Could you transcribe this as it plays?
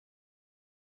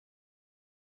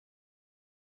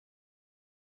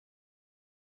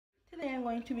Today I'm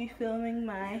going to be filming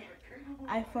my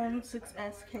iPhone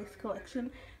 6s case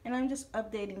collection, and I'm just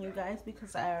updating you guys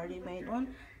because I already made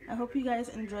one. I hope you guys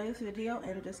enjoy this video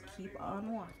and just keep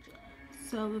on watching.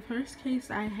 So the first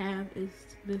case I have is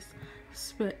this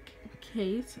Spec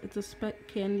case. It's a Spec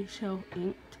candy shell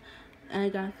inked. I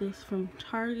got this from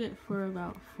Target for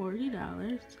about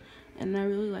 $40, and I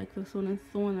really like this one.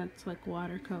 It's the one that's like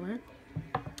watercolor.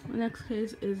 The next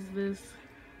case is this.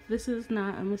 This is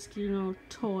not a Moschino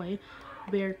toy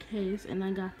bear case, and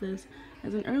I got this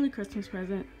as an early Christmas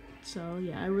present. So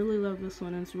yeah, I really love this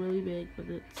one. It's really big, but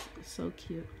it's so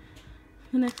cute.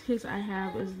 The next case I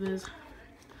have is this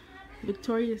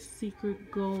Victoria's Secret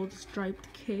gold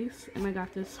striped case, and I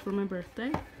got this for my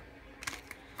birthday.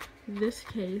 This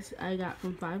case I got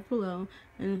from Five Below,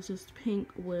 and it's just pink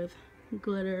with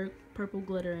glitter, purple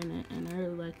glitter in it, and I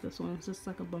really like this one. It's just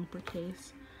like a bumper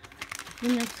case. The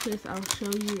next case I'll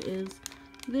show you is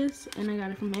this, and I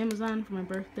got it from Amazon for my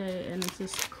birthday, and it's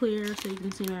just clear so you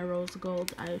can see my rose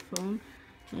gold iPhone,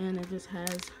 and it just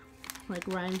has like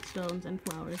rhinestones and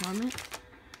flowers on it.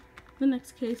 The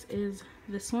next case is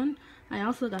this one. I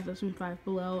also got this from Five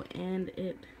Below, and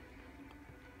it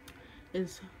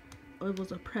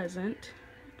was a present,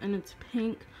 and it's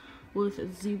pink with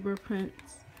zebra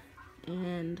prints,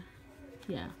 and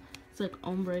yeah, it's like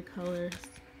ombre colors.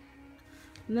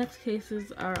 The next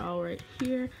cases are all right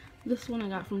here. This one I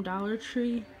got from Dollar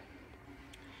Tree,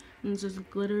 and it's just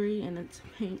glittery, and it's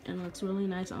pink, and it's really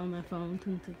nice on my phone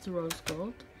since it's rose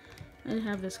gold. I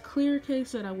have this clear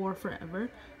case that I wore forever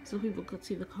so people could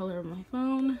see the color of my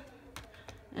phone.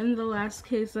 And the last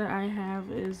case that I have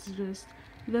is just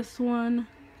this one,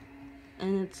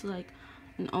 and it's like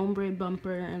an ombre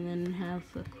bumper, and then it has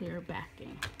the clear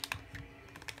backing.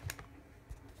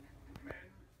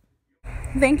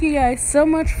 Thank you guys so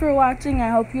much for watching. I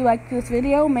hope you liked this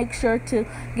video. Make sure to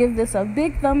give this a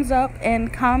big thumbs up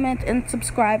and comment and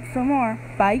subscribe for more.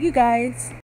 Bye you guys.